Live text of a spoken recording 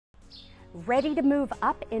Ready to move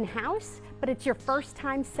up in-house, but it's your first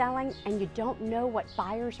time selling and you don't know what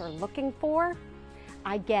buyers are looking for?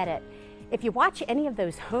 I get it. If you watch any of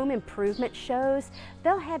those home improvement shows,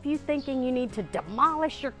 they'll have you thinking you need to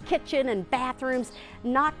demolish your kitchen and bathrooms,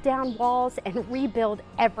 knock down walls, and rebuild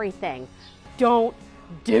everything. Don't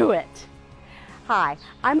do it. Hi,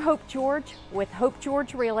 I'm Hope George with Hope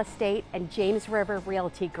George Real Estate and James River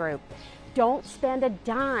Realty Group. Don't spend a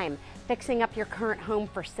dime fixing up your current home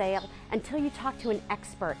for sale until you talk to an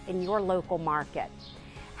expert in your local market.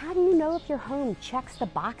 How do you know if your home checks the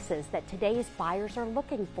boxes that today's buyers are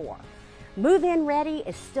looking for? Move-in ready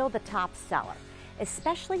is still the top seller,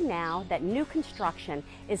 especially now that new construction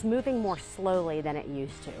is moving more slowly than it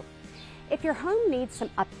used to. If your home needs some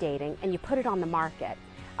updating and you put it on the market,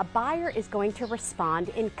 a buyer is going to respond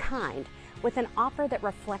in kind with an offer that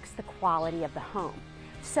reflects the quality of the home.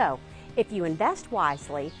 So, if you invest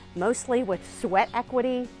wisely, mostly with sweat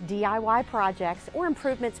equity, DIY projects, or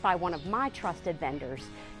improvements by one of my trusted vendors,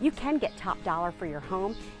 you can get top dollar for your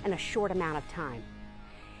home in a short amount of time.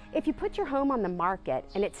 If you put your home on the market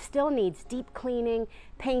and it still needs deep cleaning,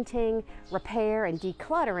 painting, repair, and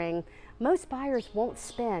decluttering, most buyers won't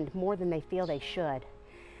spend more than they feel they should.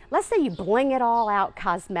 Let's say you bling it all out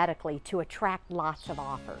cosmetically to attract lots of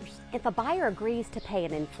offers. If a buyer agrees to pay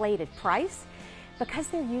an inflated price, because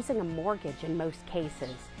they're using a mortgage in most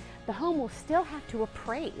cases, the home will still have to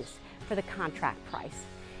appraise for the contract price.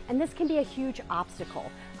 And this can be a huge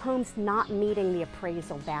obstacle. Homes not meeting the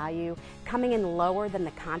appraisal value, coming in lower than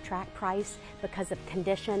the contract price because of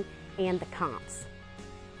condition and the comps.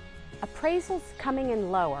 Appraisals coming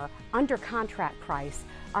in lower, under contract price,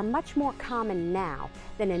 are much more common now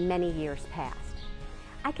than in many years past.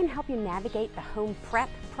 I can help you navigate the home prep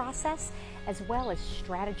process as well as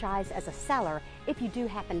strategize as a seller if you do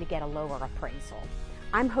happen to get a lower appraisal.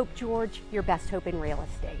 I'm Hope George, your best hope in real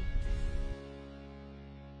estate.